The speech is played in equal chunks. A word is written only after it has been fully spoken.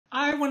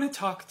I want to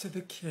talk to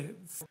the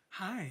kids.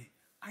 Hi,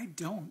 I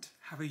don't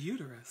have a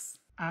uterus.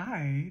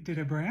 I did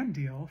a brand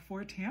deal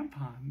for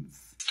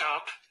tampons.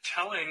 Stop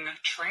telling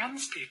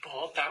trans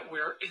people that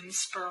we're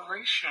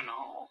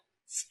inspirational.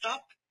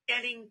 Stop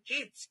telling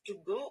kids to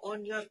go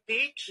on your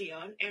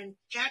Patreon and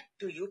chat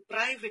to you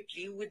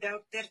privately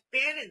without their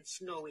parents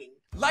knowing.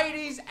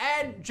 Ladies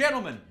and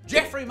gentlemen,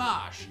 Jeffrey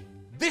Marsh.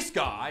 This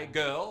guy,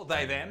 girl,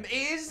 they, them,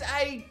 is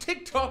a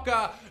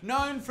TikToker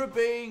known for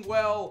being,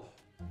 well,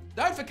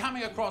 known for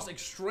coming across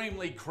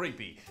extremely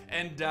creepy.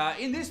 And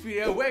in this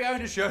video, we're going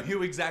to show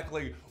you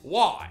exactly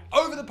why.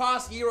 Over the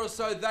past year or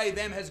so, they,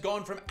 them has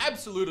gone from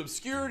absolute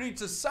obscurity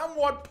to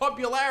somewhat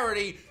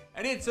popularity,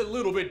 and it's a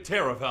little bit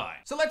terrifying.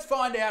 So let's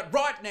find out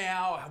right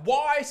now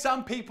why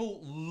some people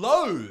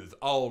loathe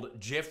old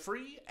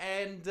Jeffrey,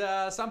 and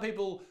some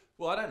people,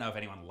 well, I don't know if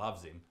anyone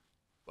loves him,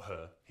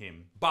 her,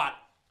 him, but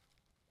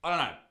I don't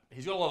know.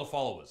 He's got a lot of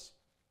followers,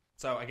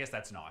 so I guess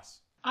that's nice.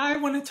 I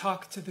want to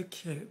talk to the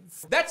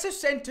kids. That's a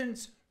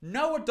sentence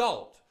no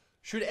adult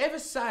should ever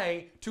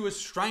say to a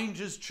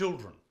stranger's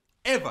children.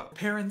 Ever.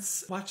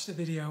 Parents watch the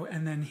video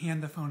and then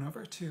hand the phone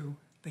over to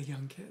the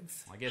young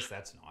kids. I guess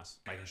that's nice,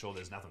 making sure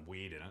there's nothing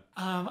weird in it.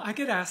 I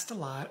get asked a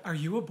lot, are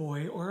you a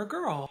boy or a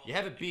girl? You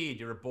have a beard,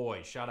 you're a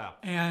boy, shut up.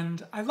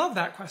 And I love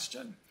that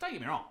question. Don't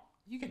get me wrong,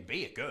 you can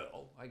be a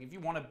girl. Like, if you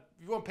want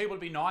people to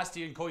be nice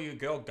to you and call you a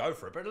girl, go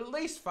for it. But at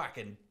least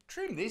fucking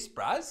trim this,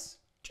 bruz.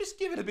 Just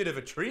give it a bit of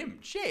a trim.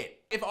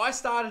 Shit. If I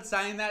started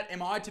saying that,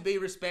 am I to be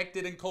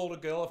respected and called a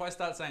girl? If I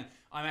start saying,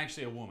 I'm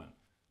actually a woman.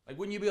 Like,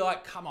 wouldn't you be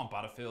like, come on,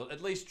 Butterfield,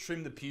 at least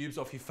trim the pubes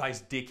off your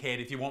face,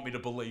 dickhead, if you want me to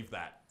believe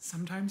that.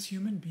 Sometimes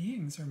human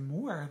beings are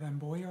more than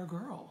boy or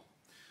girl.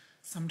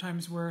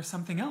 Sometimes we're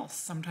something else.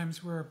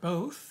 Sometimes we're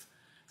both.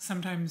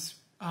 Sometimes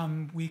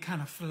we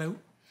kind of float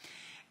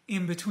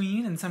in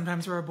between, and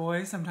sometimes we're a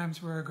boy,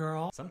 sometimes we're a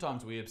girl.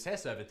 Sometimes we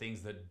obsess over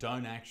things that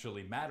don't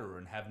actually matter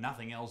and have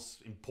nothing else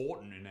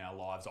important in our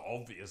lives,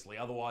 obviously.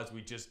 Otherwise,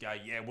 we just go,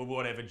 yeah, well,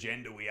 whatever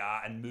gender we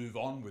are, and move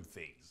on with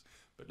things.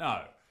 But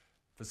no,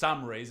 for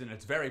some reason,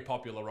 it's very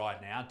popular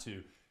right now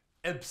to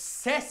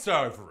obsess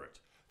over it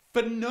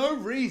for no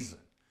reason.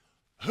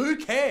 Who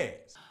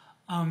cares?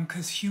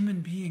 Because human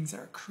beings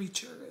are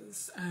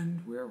creatures,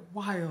 and we're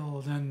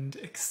wild and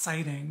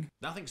exciting.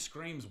 Nothing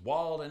screams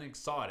wild and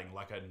exciting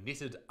like a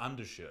knitted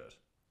undershirt.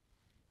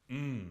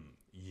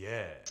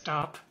 Yeah.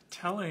 Stop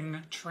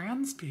telling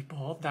trans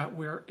people that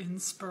we're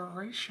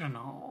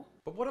inspirational.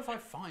 But what if I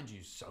find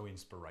you so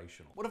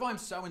inspirational? What if I'm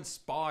so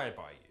inspired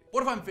by you?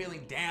 What if I'm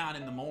feeling down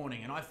in the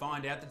morning and I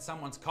find out that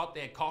someone's cut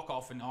their cock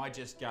off and I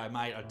just go,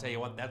 mate, I tell you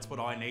what, that's what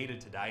I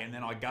needed today, and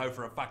then I go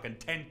for a fucking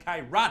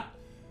 10K run?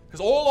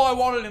 Because all I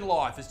wanted in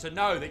life is to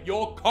know that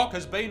your cock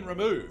has been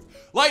removed.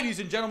 Ladies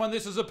and gentlemen,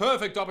 this is a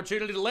perfect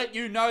opportunity to let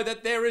you know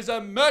that there is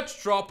a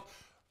merch drop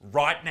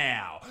right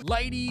now.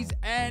 Ladies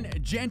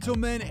and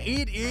gentlemen,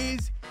 it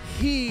is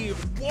here.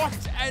 What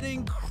an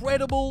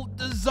incredible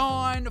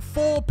design.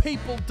 4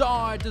 people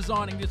died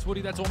designing this hoodie.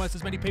 That's almost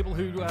as many people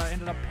who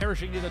ended up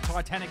perishing near the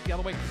Titanic the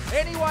other week.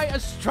 Anyway,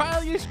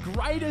 Australia's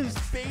greatest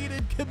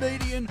bearded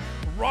comedian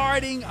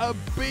riding a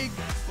big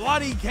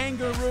bloody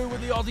kangaroo with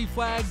the Aussie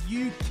flag.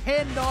 You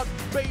cannot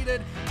beat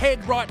it.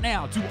 Head right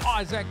now to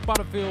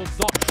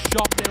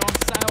isaacbutterfield.shop. They're on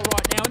sale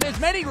right now, and there's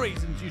many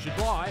reasons you should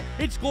buy.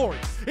 It's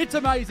glorious, it's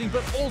amazing,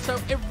 but also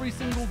every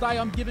single day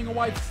I'm giving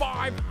away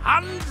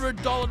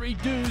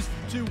 $500 dues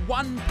to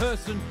one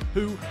person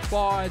who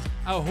buys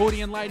a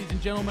hoodie. And ladies and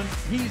gentlemen,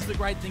 here's the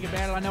great thing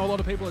about it. I know a lot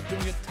of people are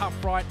doing it tough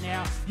right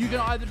now. You can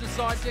either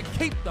decide to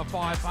keep the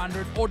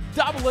 500 or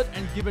double it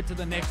and give it to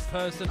the next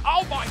person.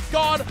 Oh my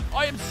God,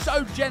 I am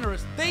so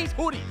generous. These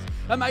hoodies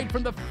are made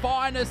from the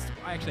finest,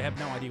 I actually have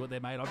no idea what they're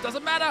made of.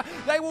 Doesn't matter.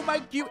 They will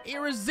make you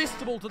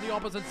irresistible to the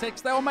opposite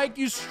sex. They will make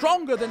you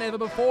stronger than ever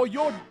before.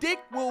 Your dick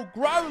will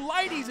grow.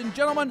 Ladies and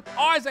gentlemen,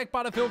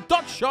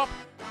 isaacbutterfield.shop.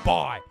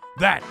 Buy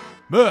that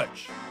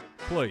merch,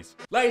 please.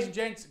 Ladies and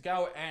gents,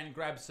 go and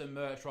grab some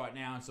merch right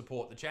now and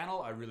support the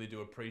channel. I really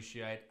do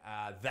appreciate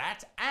that.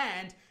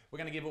 And we're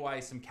going to give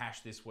away some cash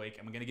this week,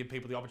 and we're going to give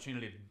people the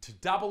opportunity to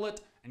double it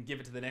and give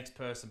it to the next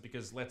person,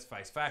 because let's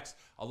face facts,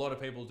 a lot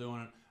of people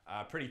doing it.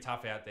 Pretty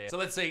tough out there. So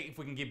let's see if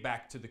we can give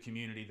back to the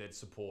community that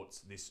supports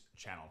this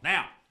channel.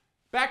 Now,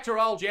 back to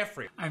old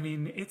Jeffrey. I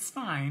mean, it's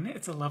fine.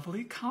 It's a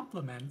lovely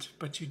compliment,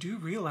 but you do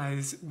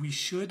realize we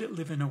should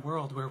live in a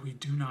world where we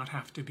do not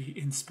have to be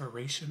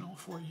inspirational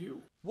for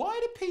you. Why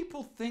do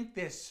people think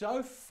they're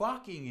so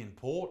fucking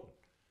important?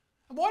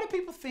 And why do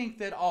people think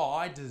that, oh,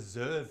 I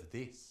deserve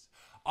this?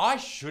 I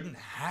shouldn't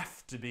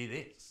have to be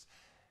this.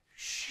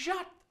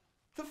 Shut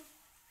the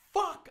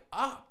fuck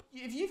up.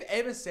 If you've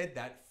ever said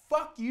that,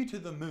 fuck you to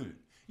the moon.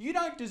 You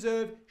don't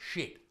deserve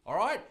shit, all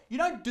right? You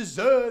don't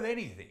deserve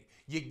anything.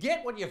 You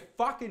get what you're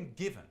fucking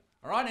given,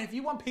 all right? And if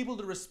you want people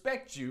to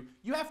respect you,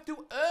 you have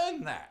to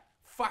earn that.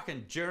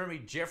 Fucking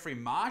Jeffrey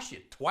Marsh, you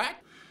twat.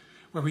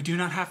 Where we do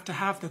not have to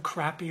have the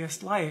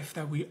crappiest life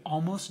that we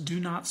almost do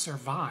not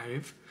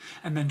survive,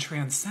 and then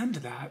transcend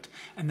that,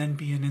 and then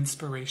be an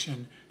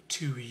inspiration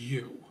to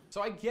you.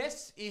 So I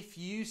guess if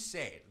you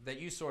said that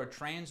you saw a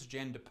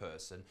transgender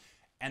person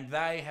and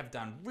they have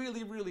done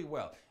really, really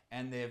well.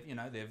 And they've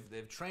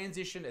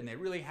transitioned and they're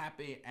really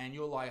happy, and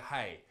you're like,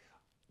 hey,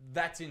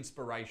 that's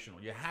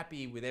inspirational. You're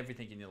happy with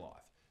everything in your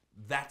life.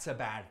 That's a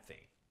bad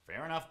thing.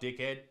 Fair enough,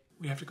 dickhead.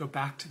 We have to go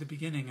back to the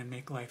beginning and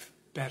make life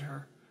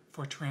better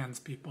for trans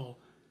people,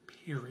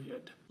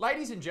 period.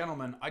 Ladies and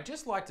gentlemen, I'd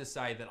just like to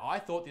say that I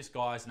thought this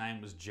guy's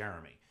name was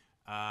Jeremy.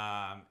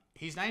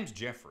 His name's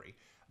Jeffrey,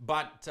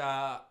 but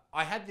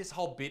I had this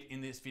whole bit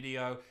in this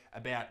video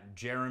about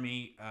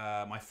Jeremy,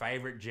 my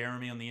favourite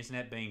Jeremy on the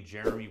internet being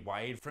Jeremy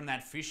Wade from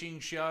that fishing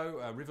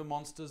show, River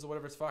Monsters or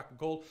whatever it's fucking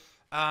called.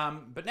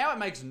 But now it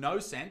makes no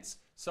sense,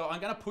 so I'm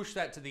going to push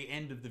that to the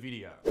end of the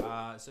video.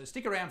 So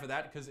stick around for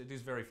that because it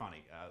is very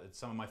funny. It's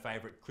some of my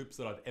favourite clips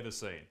that I've ever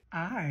seen.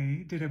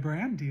 I did a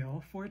brand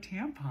deal for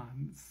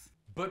tampons.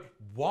 But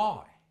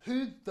why?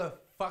 Who the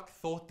fuck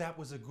thought that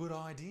was a good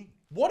idea?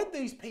 What are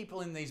these people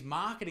in these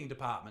marketing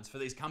departments for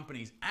these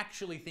companies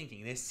actually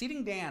thinking? They're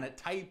sitting down at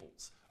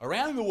tables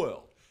around the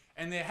world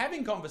and they're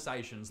having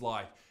conversations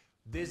like,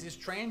 there's this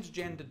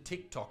transgender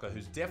TikToker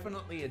who's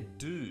definitely a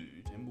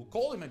dude, and we'll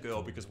call him a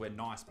girl because we're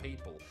nice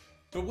people,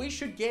 but we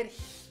should get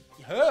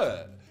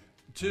her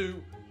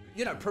to,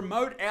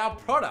 promote our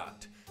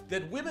product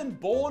that women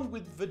born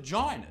with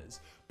vaginas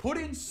put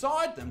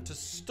inside them to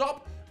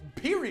stop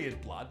period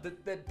blood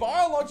that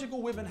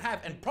biological women have,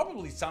 and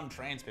probably some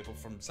trans people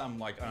from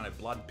some,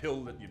 blood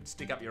pill that you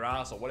stick up your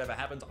ass or whatever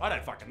happens. I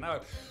don't fucking know.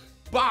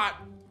 But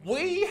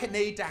we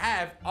need to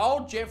have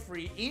old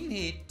Jeffrey in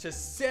here to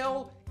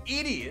sell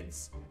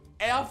idiots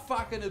our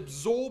fucking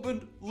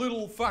absorbent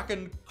little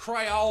fucking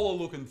Crayola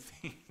looking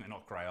thing. They're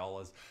not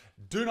Crayolas.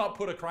 Do not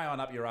put a crayon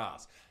up your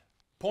ass.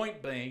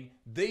 Point being,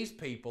 these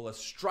people are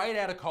straight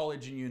out of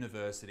college and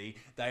university.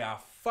 They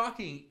are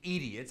fucking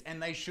idiots and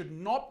they should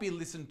not be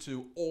listened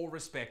to or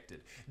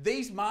respected.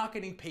 These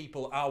marketing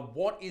people are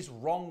what is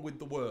wrong with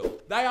the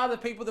world. They are the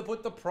people that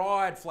put the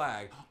pride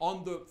flag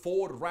on the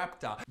Ford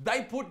Raptor.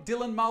 They put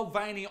Dylan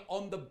Mulvaney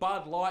on the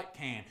Bud Light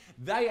can.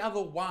 They are the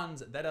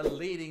ones that are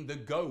leading the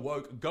Go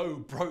Woke, Go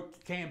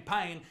Broke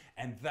campaign,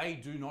 and they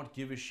do not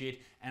give a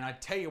shit. And I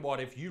tell you what,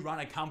 if you run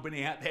a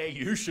company out there,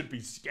 you should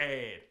be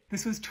scared.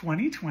 This was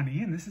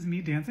 2020, and this is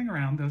me dancing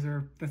around.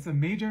 That's a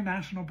major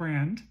national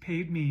brand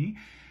paid me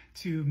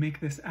to make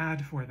this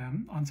ad for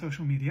them on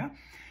social media.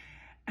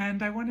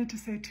 And I wanted to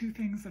say two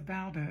things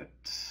about it.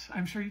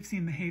 I'm sure you've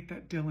seen the hate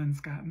that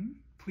Dylan's gotten.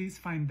 Please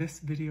find this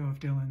video of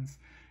Dylan's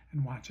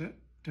and watch it.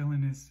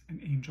 Dylan is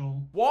an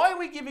angel. Why are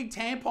we giving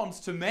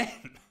tampons to men?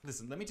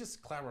 Listen, let me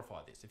just clarify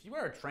this. If you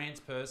are a trans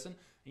person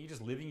and you're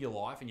just living your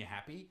life and you're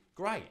happy,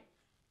 great.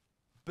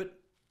 But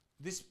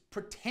this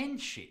pretend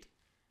shit,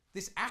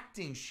 this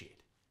acting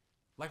shit,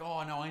 like,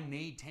 oh no, I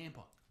need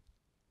tampons.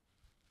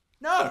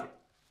 No!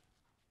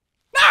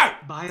 No!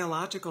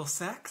 Biological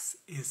sex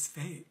is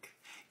fake.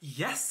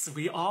 Yes,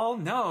 we all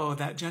know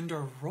that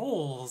gender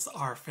roles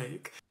are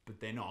fake. But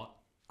they're not,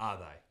 are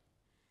they?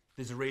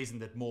 There's a reason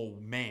that more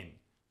men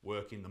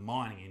work in the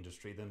mining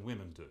industry than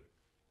women do.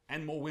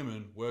 And more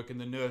women work in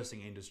the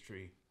nursing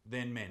industry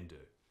than men do.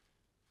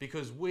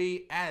 Because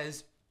we,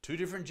 as two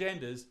different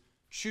genders,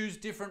 choose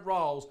different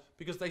roles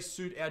because they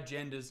suit our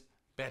genders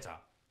better.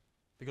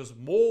 Because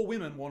more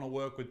women want to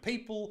work with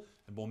people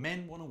and more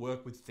men want to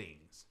work with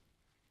things.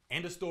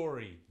 End of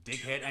story,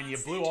 dickhead, and your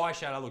blue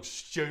eyeshadow looks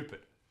stupid.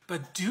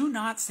 But do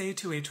not say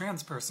to a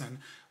trans person,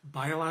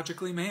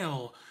 biologically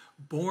male,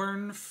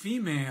 born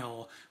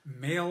female,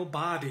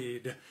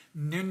 male-bodied.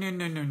 No, no,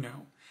 no, no,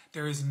 no.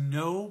 There is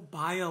no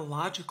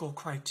biological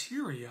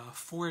criteria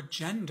for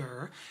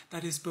gender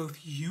that is both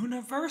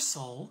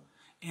universal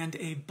and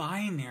a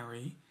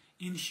binary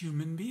in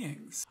human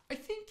beings. I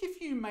think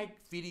if you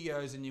make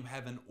videos and you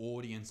have an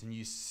audience and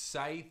you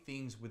say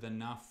things with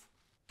enough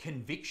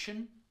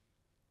conviction,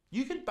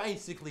 you can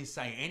basically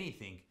say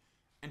anything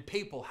and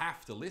people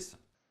have to listen.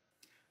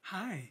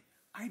 Hi,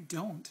 I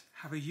don't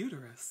have a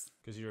uterus.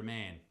 Because you're a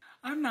man.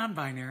 I'm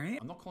non-binary.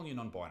 I'm not calling you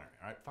non-binary,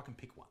 all right? Fucking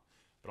pick one.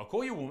 But I'll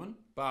call you a woman,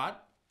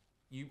 but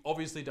you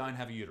obviously don't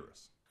have a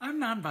uterus. I'm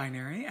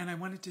non-binary, and I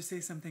wanted to say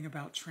something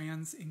about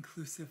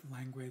trans-inclusive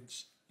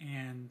language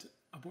and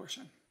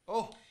abortion.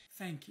 Oh.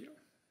 Thank you.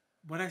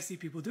 What I see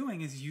people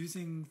doing is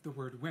using the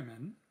word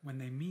women when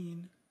they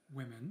mean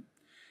women,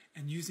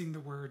 and using the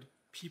word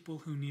people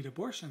who need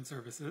abortion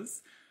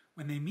services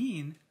when they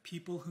mean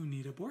people who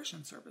need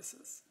abortion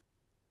services.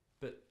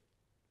 But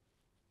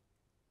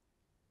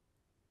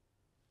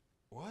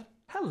what?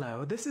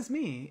 Hello, this is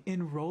me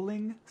in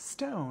Rolling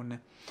Stone.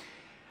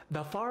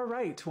 The far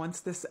right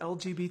wants this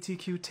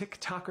LGBTQ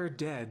TikToker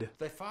dead.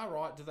 The far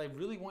right, do they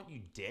really want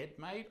you dead,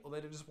 mate? Or they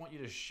just want you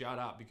to shut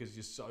up because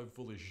you're so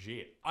full of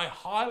shit? I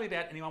highly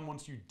doubt anyone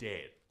wants you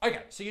dead.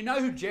 Okay, so you know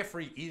who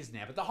Jeffrey is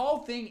now, but the whole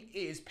thing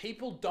is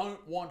people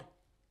don't want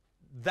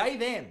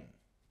them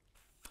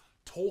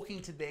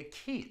talking to their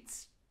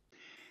kids.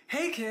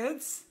 Hey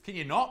kids! Can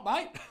you not,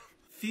 mate?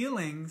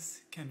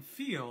 Feelings can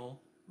feel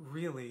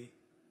really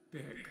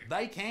big.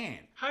 They can.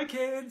 Hi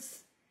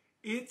kids!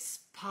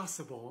 It's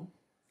possible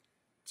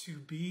to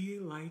be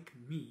like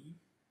me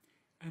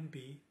and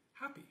be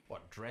happy.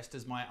 What, dressed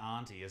as my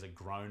auntie as a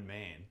grown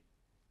man?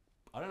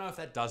 I don't know if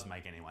that does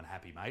make anyone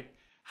happy, mate.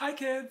 Hi,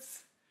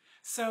 kids.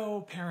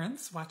 So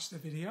parents, watch the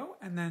video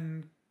and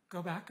then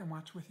go back and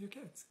watch with your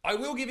kids. I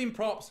will give him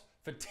props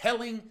for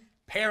telling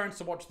parents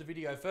to watch the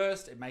video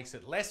first. It makes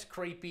it less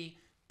creepy,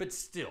 but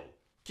still.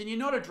 Can you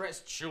not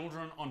address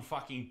children on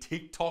fucking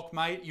TikTok,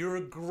 mate? You're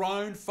a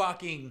grown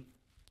fucking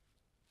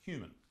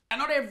human. And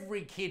not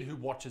every kid who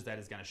watches that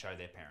is going to show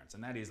their parents,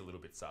 and that is a little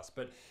bit sus,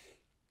 but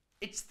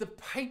it's the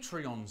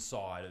Patreon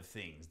side of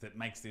things that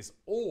makes this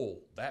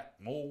all that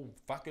more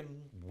fucking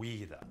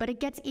weirder. But it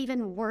gets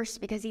even worse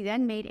because he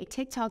then made a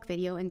TikTok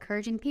video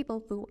encouraging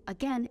people who,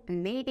 again,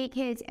 may be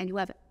kids and who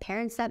have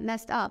parents that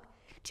messed up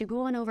to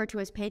go on over to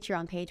his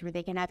Patreon page where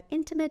they can have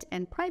intimate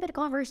and private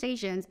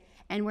conversations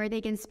and where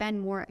they can spend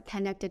more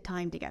connected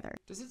time together.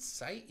 Does it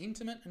say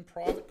intimate and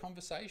private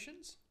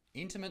conversations?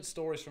 Intimate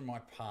stories from my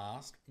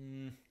past?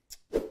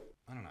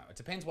 I don't know. It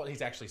depends what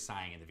he's actually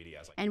saying in the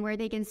videos. And where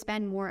they can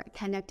spend more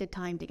connected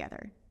time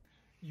together.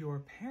 Your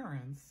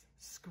parents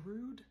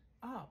screwed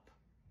up.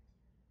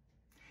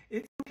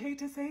 It's okay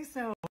to say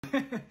so.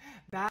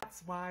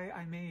 That's why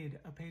I made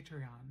a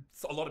Patreon.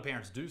 So a lot of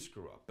parents do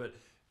screw up, but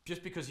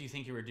just because you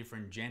think you're a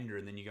different gender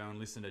and then you go and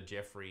listen to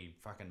Jeffrey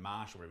fucking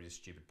Marsh or whatever his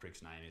stupid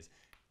prick's name is,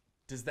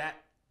 does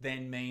that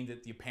then mean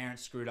that your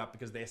parents screwed up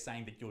because they're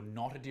saying that you're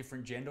not a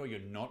different gender or you're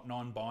not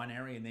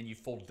non-binary and then you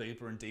fall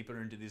deeper and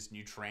deeper into this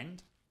new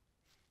trend?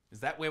 Is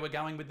that where we're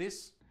going with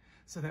this?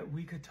 So that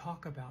we could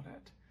talk about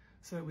it,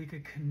 so that we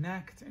could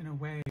connect in a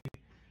way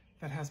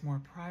that has more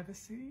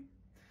privacy,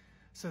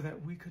 so that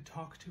we could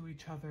talk to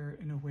each other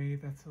in a way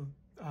that's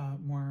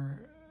more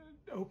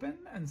open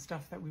and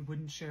stuff that we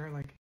wouldn't share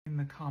like in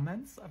the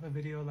comments of a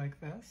video like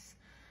this.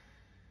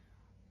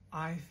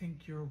 I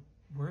think you're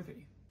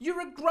worthy.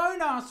 You're a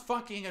grown-ass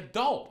fucking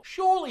adult.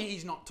 Surely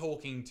he's not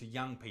talking to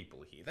young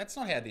people here. That's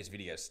not how this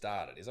video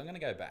started. I'm going to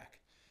go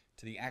back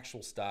to the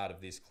actual start of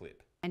this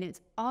clip. And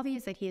it's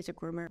obvious that he is a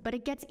groomer, but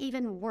it gets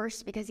even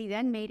worse because he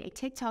then made a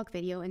TikTok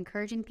video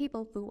encouraging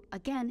people who,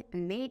 again,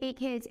 may be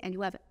kids and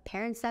who have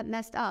parents that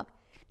messed up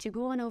to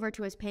go on over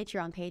to his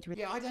Patreon page.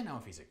 Yeah, I don't know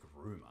if he's a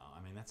groomer.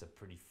 I mean, that's a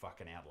pretty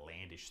fucking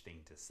outlandish thing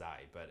to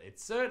say, but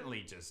it's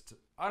certainly just,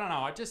 I don't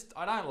know,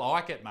 I don't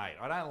like it, mate.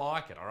 I don't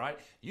like it, all right?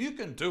 You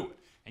can do it,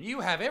 and you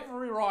have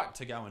every right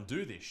to go and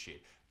do this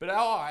shit. But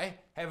I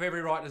have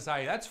every right to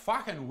say, that's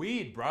fucking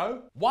weird,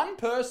 bro. One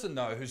person,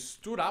 though, who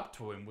stood up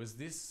to him was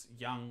this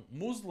young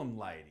Muslim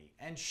lady.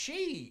 And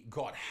she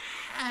got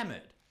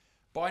hammered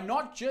by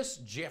not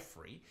just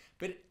Jeffrey,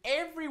 but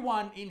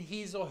everyone in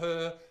his or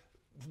her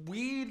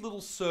weird little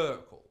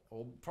circle.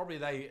 Or probably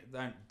they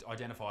don't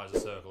identify as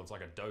a circle, it's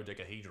like a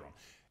dodecahedron.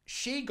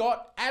 She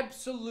got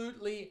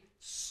absolutely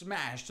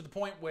smashed to the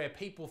point where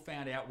people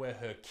found out where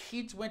her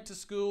kids went to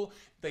school.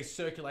 They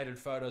circulated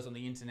photos on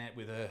the internet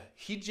with her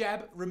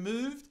hijab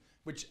removed,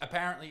 which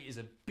apparently is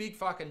a big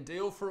fucking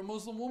deal for a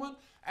Muslim woman.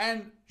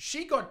 And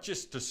she got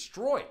just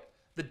destroyed.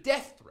 The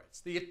death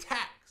threats, the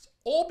attacks,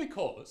 all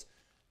because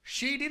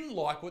she didn't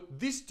like what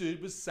this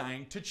dude was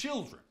saying to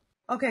children.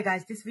 Okay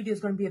guys, this video is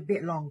going to be a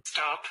bit long.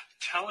 Stop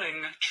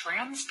telling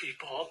trans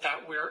people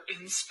that we're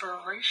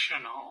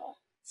inspirational.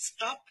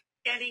 Stop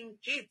telling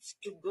kids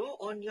to go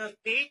on your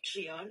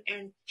Patreon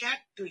and chat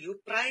to you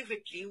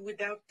privately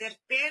without their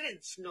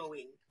parents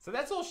knowing. So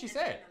that's all she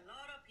said. A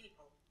lot of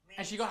people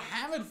And she got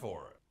hammered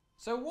for it.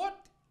 So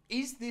what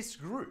is this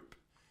group?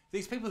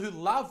 These people who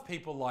love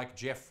people like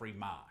Jeffrey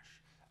Marsh.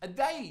 Are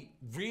they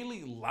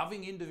really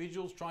loving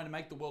individuals trying to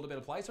make the world a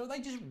better place, or are they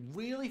just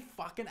really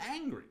fucking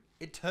angry?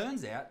 It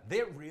turns out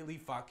they're really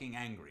fucking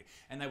angry.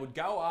 And they would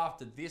go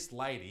after this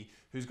lady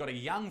who's got a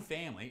young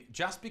family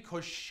just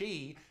because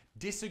she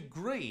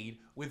disagreed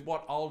with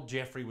what old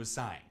Jeffrey was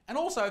saying. And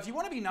also, if you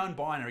want to be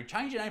non-binary,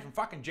 change your name from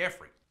fucking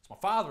Jeffrey. It's my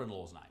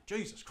father-in-law's name.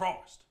 Jesus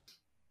Christ.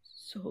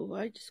 So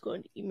I just got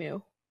an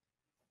email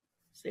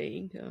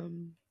saying,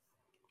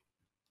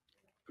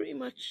 pretty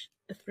much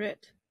a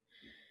threat,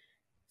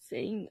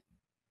 saying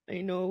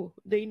they know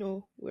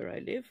where I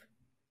live.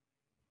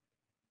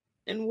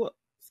 And what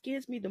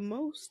scares me the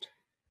most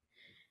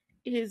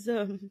is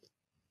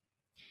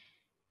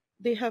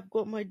they have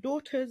got my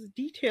daughter's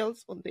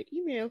details on the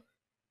email,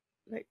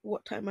 like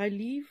what time I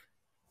leave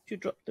to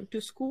drop them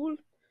to school,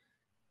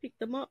 pick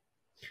them up.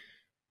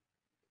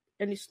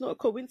 And it's not a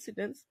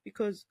coincidence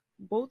because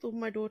both of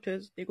my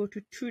daughters, they go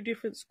to 2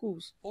 different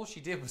schools. All she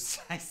did was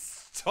say,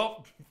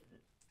 stop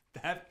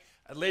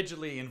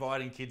allegedly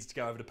inviting kids to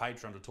go over to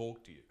Patreon to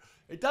talk to you.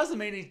 It doesn't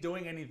mean he's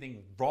doing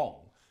anything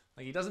wrong.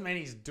 Like, it doesn't mean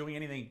he's doing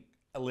anything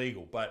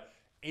illegal, but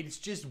it's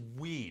just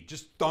weird.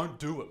 Just don't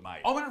do it, mate.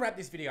 I want to wrap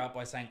this video up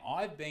by saying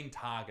I've been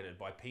targeted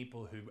by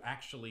people who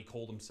actually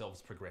call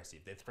themselves progressive.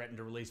 They're threatened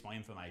to release my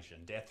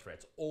information, death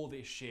threats, all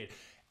this shit.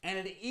 And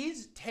it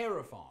is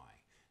terrifying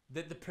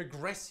that the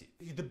progressive,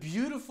 the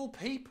beautiful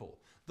people,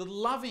 the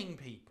loving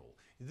people,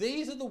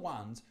 these are the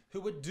ones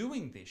who are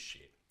doing this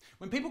shit.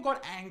 When people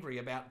got angry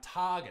about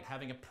Target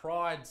having a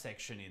pride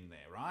section in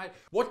there, right?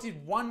 What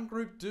did one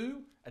group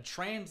do? A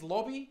trans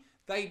lobby?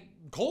 They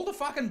called a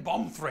fucking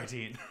bomb threat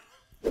in.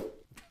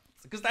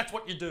 Because that's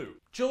what you do.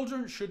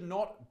 Children should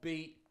not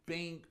be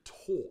being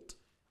taught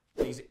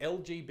these these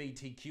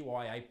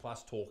LGBTQIA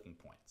plus talking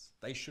points.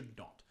 They should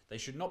not. They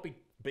should not be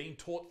being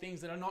taught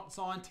things that are not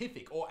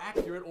scientific or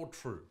accurate or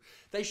true.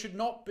 They should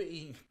not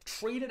be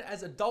treated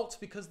as adults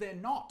because they're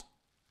not.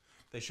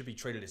 They should be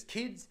treated as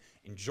kids,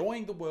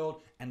 enjoying the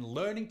world and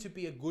learning to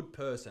be a good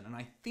person. And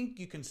I think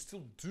you can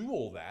still do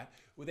all that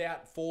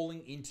without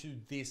falling into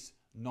this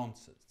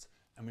nonsense.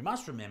 And we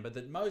must remember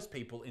that most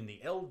people in the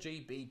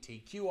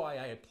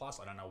LGBTQIA+,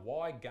 I don't know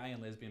why gay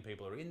and lesbian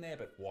people are in there,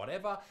 but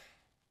whatever,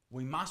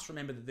 we must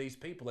remember that these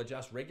people are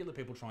just regular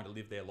people trying to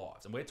live their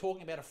lives. And we're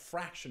talking about a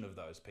fraction of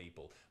those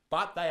people,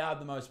 but they are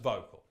the most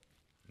vocal.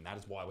 And that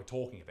is why we're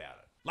talking about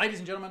it. Ladies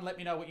and gentlemen, let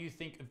me know what you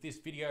think of this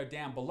video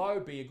down below.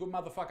 Be a good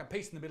motherfucker.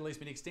 Peace in the Middle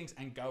East, extinct,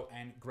 and go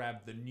and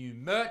grab the new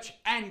merch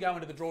and go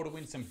into the draw to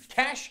win some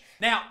cash.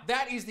 Now,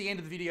 that is the end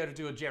of the video to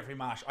do with Jeffrey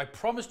Marsh. I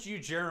promised you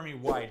Jeremy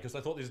Wade because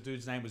I thought this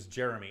dude's name was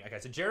Jeremy. Okay,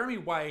 so Jeremy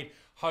Wade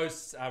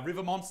hosts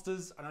River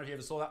Monsters. I don't know if you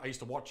ever saw that. I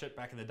used to watch it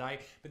back in the day.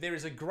 But there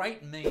is a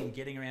great meme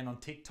getting around on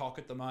TikTok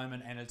at the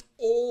moment, and it's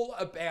all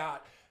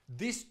about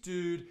this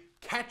dude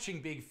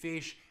catching big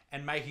fish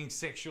and making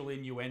sexual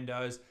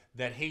innuendos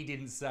that he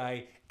didn't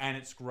say, and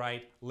it's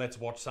great. Let's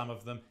watch some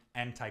of them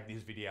and take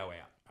this video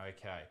out.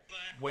 Okay.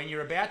 When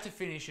you're about to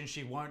finish and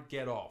she won't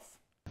get off.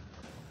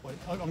 Wait,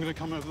 I'm going to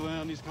come over there.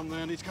 I need to come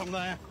there. I need to come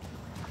there.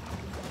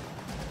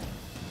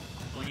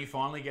 When you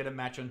finally get a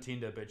match on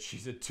Tinder, but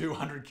she's a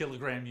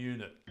 200-kilogram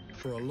unit.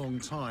 For a long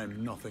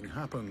time, nothing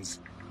happens.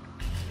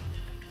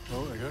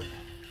 Oh, there you go.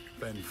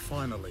 Then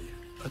finally,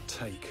 a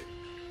take.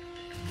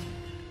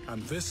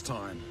 And this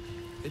time,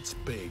 it's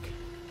big.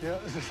 Yeah,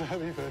 this is a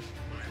heavy fish.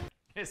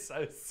 It's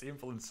so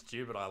simple and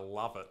stupid. I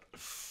love it.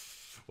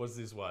 What's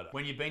this one?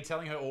 When you've been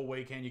telling her all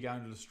weekend you're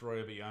going to destroy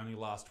her, but you only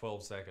last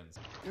 12 seconds.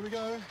 Here we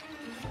go.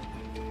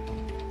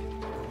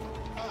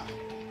 Ah.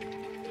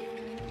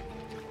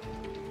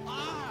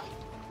 Ah.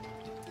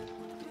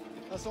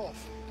 That's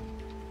off.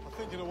 I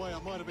think in a way I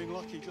might have been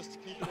lucky just to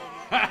keep it on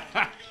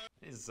that.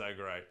 This is so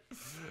great.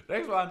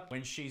 Next one.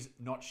 When she's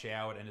not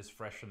showered and is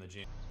fresh from the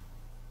gym.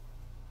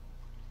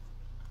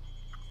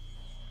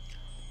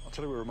 I'll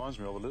tell you what it reminds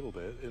me of a little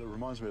bit. It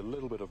reminds me a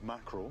little bit of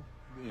mackerel,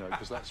 you know,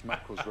 because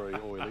mackerel's very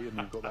oily and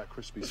you've got that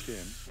crispy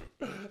skin.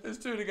 There's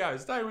two to go.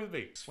 Stay with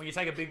me. When you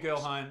take a big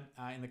girl home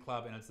in the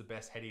club and it's the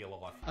best head of your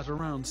life. At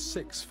around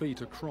 6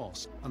 feet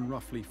across and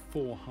roughly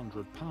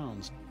 400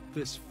 pounds,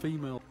 this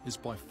female is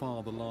by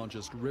far the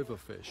largest river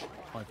fish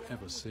I've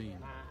ever seen.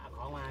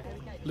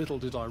 Little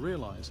did I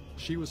realise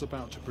she was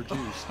about to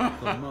produce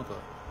the mother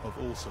of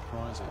all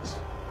surprises.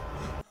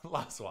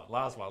 Last one.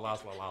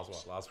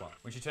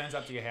 When she turns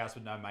up to your house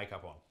with no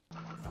makeup on.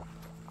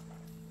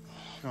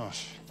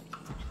 Gosh.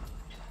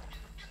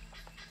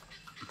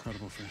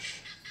 Incredible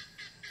fish.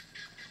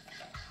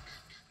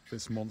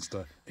 This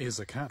monster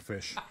is a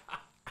catfish.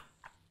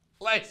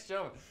 Ladies and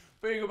gentlemen,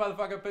 be a good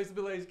motherfucker. Peace and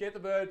beliefs. Get the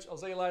merch. I'll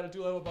see you later.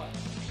 2 level bye.